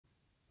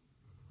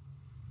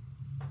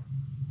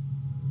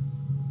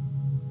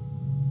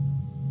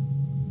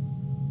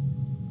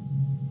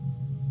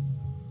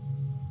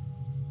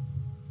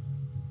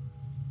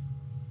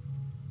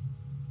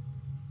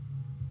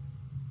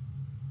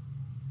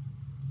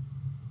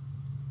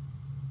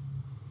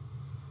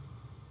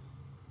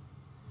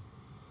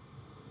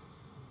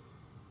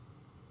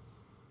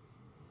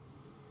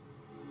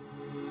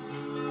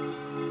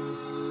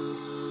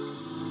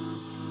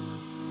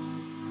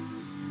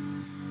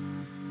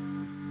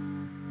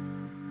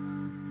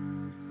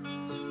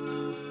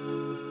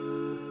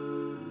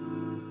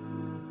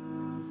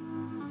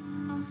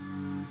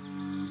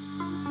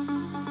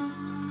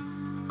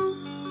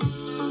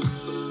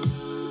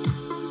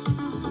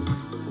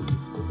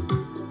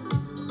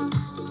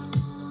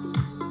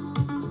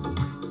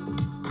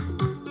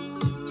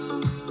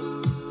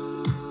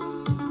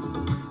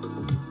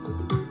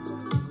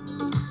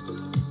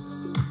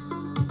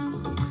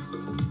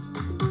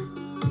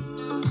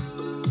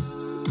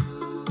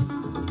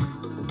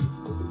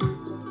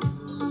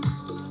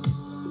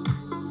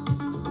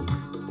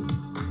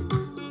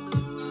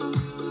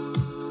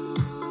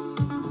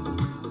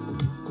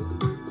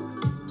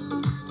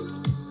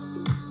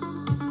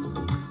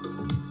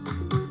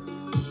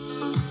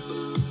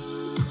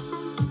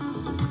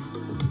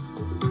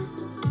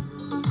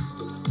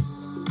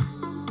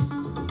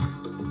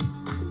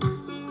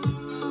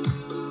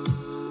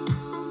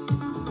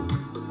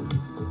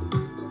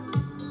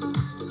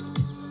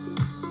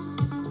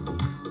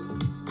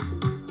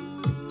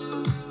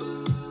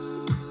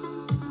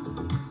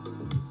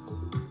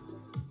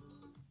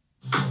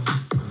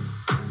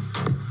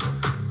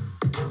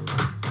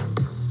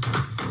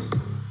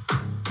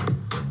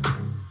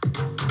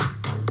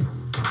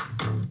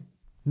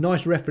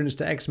Nice reference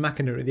to Ex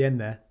Machina at the end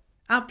there.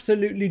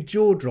 Absolutely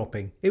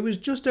jaw-dropping. It was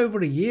just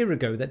over a year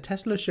ago that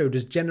Tesla showed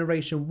us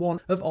Generation 1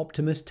 of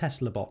Optimus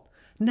Teslabot.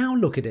 Now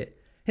look at it.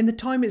 In the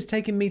time it's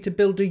taken me to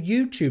build a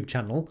YouTube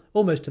channel,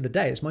 almost to the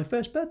day it's my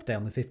first birthday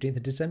on the 15th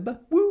of December,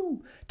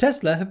 woo!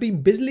 Tesla have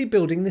been busily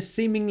building this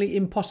seemingly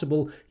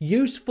impossible,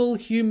 useful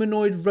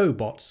humanoid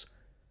robots.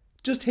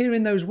 Just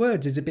hearing those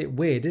words is a bit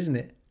weird, isn't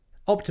it?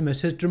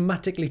 Optimus has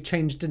dramatically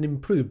changed and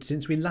improved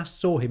since we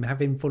last saw him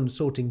having fun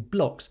sorting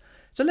blocks,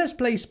 so let's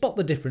play Spot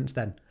the Difference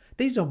then.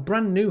 These are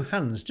brand new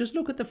hands, just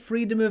look at the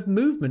freedom of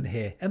movement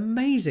here,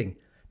 amazing!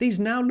 These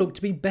now look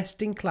to be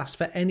best in class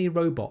for any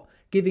robot,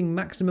 giving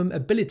maximum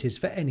abilities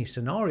for any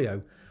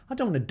scenario. I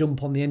don't want to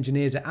dump on the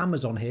engineers at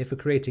Amazon here for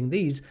creating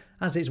these,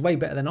 as it's way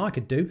better than I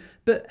could do,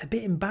 but a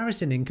bit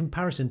embarrassing in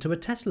comparison to a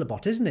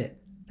Teslabot, isn't it?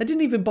 They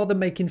didn't even bother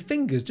making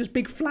fingers, just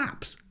big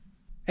flaps.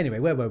 Anyway,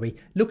 where were we?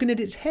 Looking at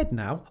its head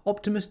now,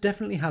 Optimus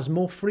definitely has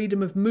more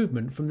freedom of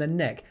movement from the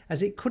neck,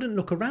 as it couldn't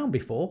look around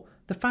before.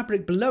 The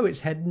fabric below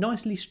its head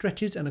nicely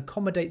stretches and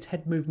accommodates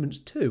head movements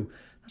too.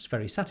 That's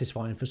very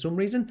satisfying for some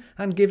reason,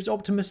 and gives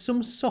Optimus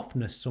some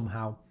softness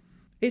somehow.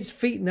 Its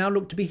feet now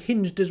look to be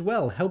hinged as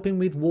well, helping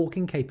with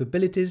walking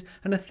capabilities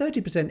and a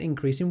 30%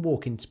 increase in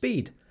walking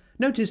speed.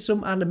 Notice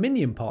some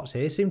aluminium parts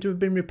here seem to have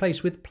been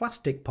replaced with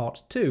plastic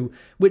parts too,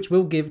 which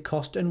will give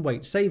cost and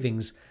weight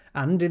savings.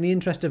 And in the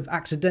interest of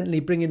accidentally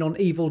bringing on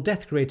evil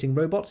death-creating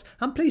robots,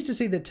 I'm pleased to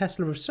see that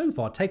Tesla have so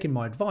far taken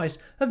my advice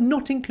of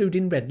not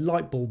including red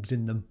light bulbs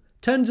in them.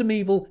 Turns them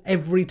evil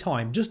every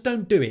time, just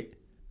don't do it.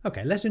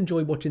 Okay, let's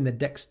enjoy watching the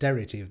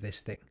dexterity of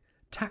this thing.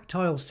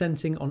 Tactile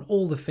sensing on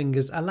all the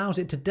fingers allows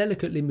it to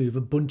delicately move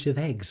a bunch of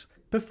eggs,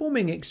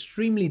 performing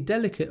extremely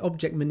delicate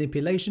object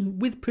manipulation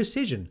with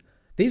precision.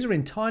 These are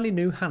entirely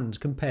new hands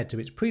compared to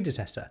its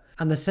predecessor,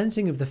 and the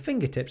sensing of the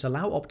fingertips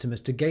allow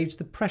Optimus to gauge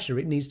the pressure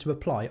it needs to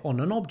apply on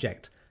an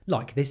object,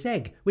 like this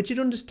egg, which it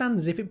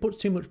understands if it puts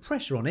too much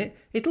pressure on it,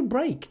 it'll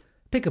break.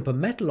 Pick up a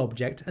metal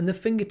object and the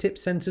fingertip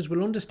sensors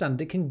will understand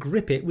it can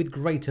grip it with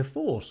greater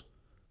force.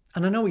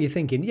 And I know what you're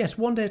thinking, yes,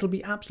 one day it'll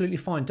be absolutely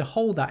fine to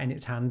hold that in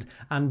its hand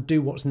and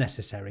do what's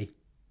necessary.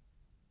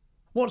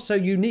 What's so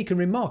unique and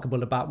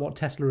remarkable about what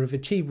Tesla have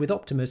achieved with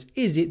Optimus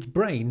is its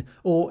brain,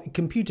 or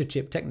computer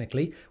chip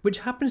technically, which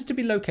happens to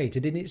be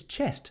located in its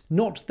chest,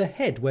 not the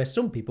head where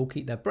some people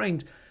keep their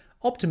brains.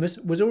 Optimus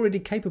was already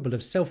capable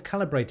of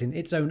self-calibrating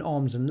its own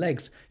arms and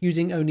legs,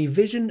 using only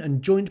vision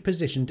and joint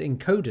positioned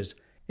encoders.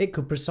 It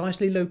could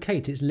precisely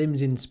locate its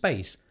limbs in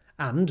space.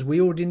 And we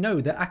already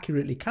know that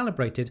accurately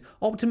calibrated,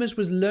 Optimus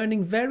was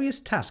learning various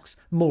tasks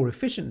more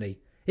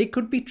efficiently. It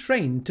could be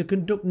trained to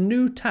conduct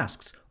new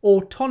tasks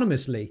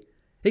autonomously.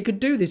 It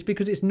could do this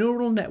because its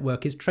neural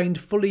network is trained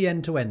fully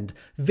end-to-end,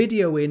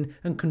 video in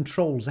and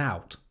controls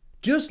out.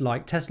 Just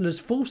like Tesla's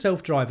full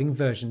self-driving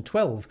version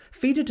 12,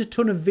 feed it a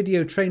ton of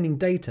video training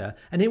data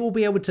and it will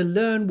be able to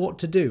learn what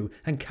to do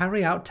and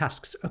carry out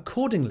tasks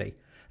accordingly.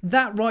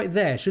 That right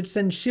there should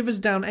send shivers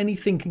down any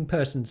thinking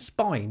person's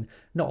spine.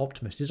 Not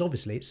Optimus's,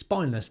 obviously, it's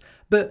spineless,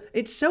 but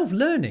it's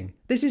self-learning.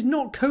 This is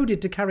not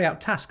coded to carry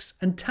out tasks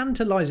and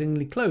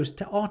tantalisingly close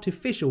to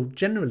artificial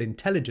general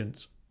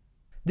intelligence.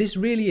 This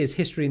really is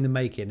history in the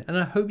making, and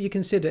I hope you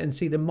consider and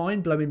see the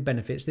mind-blowing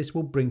benefits this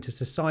will bring to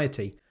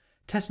society.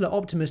 Tesla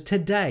Optimus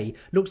today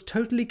looks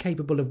totally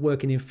capable of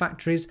working in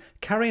factories,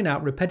 carrying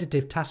out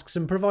repetitive tasks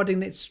and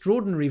providing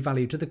extraordinary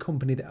value to the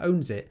company that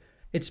owns it.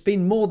 It's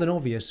been more than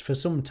obvious for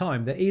some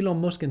time that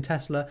Elon Musk and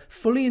Tesla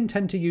fully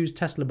intend to use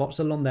Teslabots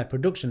along their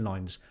production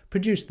lines,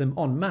 produce them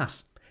en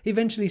masse,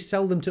 eventually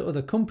sell them to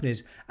other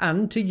companies,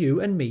 and to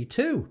you and me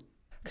too.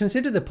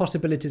 Consider the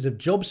possibilities of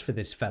jobs for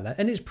this fella,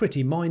 and it's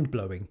pretty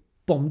mind-blowing.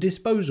 Bomb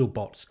disposal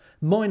bots,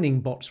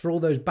 mining bots for all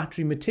those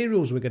battery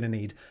materials we're going to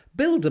need,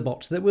 builder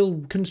bots that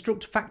will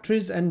construct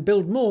factories and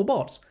build more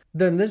bots.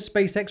 Then there's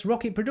SpaceX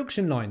rocket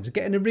production lines,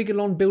 getting a wriggle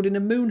on building a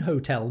moon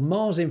hotel,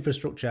 Mars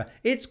infrastructure.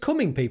 It's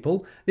coming,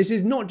 people. This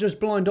is not just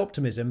blind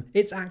optimism,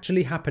 it's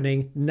actually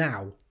happening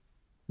now.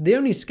 The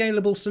only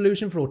scalable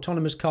solution for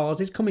autonomous cars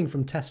is coming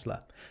from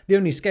Tesla. The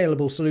only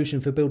scalable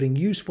solution for building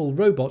useful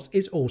robots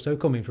is also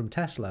coming from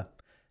Tesla.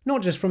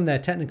 Not just from their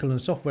technical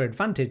and software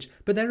advantage,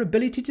 but their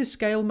ability to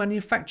scale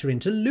manufacturing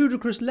to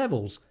ludicrous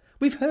levels.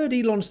 We've heard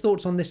Elon's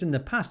thoughts on this in the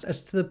past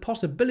as to the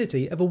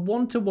possibility of a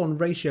 1-to-1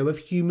 ratio of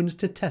humans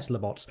to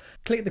Teslabots.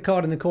 Click the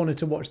card in the corner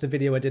to watch the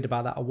video I did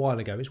about that a while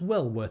ago. It's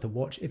well worth a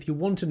watch if you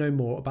want to know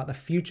more about the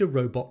future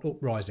robot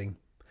uprising.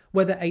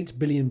 Whether 8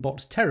 billion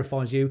bots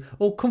terrifies you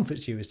or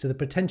comforts you as to the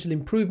potential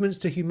improvements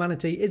to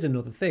humanity is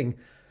another thing.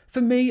 For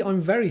me, I'm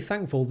very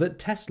thankful that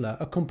Tesla,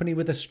 a company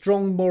with a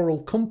strong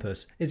moral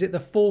compass, is at the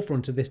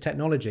forefront of this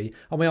technology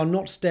and we are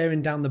not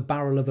staring down the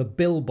barrel of a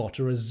Billbot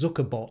or a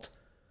Zuckerbot.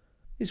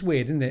 It's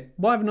weird, isn't it?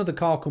 Why haven't other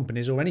car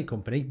companies or any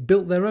company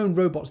built their own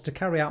robots to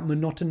carry out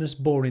monotonous,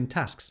 boring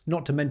tasks,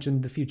 not to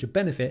mention the future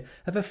benefit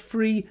of a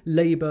free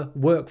labour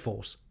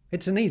workforce?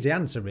 It's an easy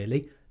answer,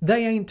 really.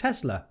 They ain't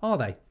Tesla, are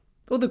they?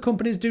 Other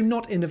companies do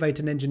not innovate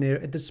and engineer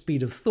at the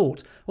speed of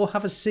thought or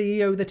have a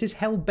CEO that is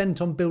hell-bent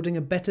on building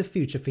a better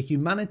future for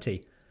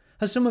humanity.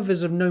 As some of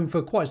us have known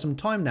for quite some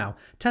time now,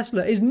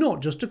 Tesla is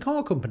not just a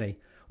car company.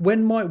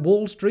 When might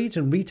Wall Street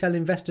and retail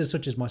investors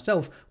such as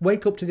myself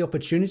wake up to the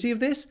opportunity of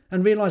this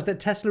and realise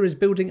that Tesla is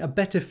building a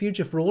better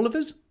future for all of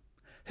us?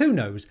 Who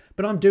knows,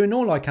 but I'm doing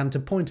all I can to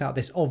point out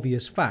this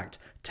obvious fact.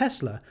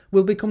 Tesla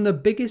will become the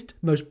biggest,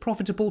 most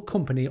profitable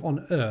company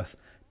on Earth.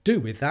 Do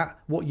with that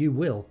what you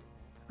will.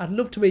 I'd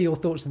love to hear your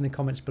thoughts in the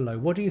comments below.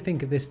 What do you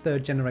think of this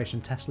third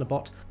generation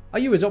Teslabot? Are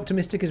you as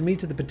optimistic as me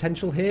to the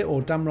potential here,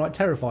 or damn right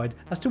terrified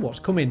as to what's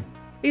coming?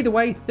 Either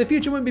way, the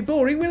future won't be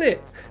boring, will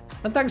it?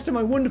 And thanks to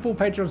my wonderful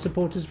Patreon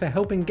supporters for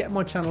helping get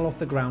my channel off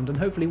the ground and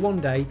hopefully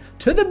one day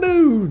to the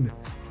moon.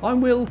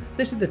 I'm Will,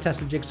 this is the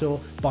Tesla Jigsaw,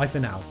 bye for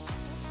now.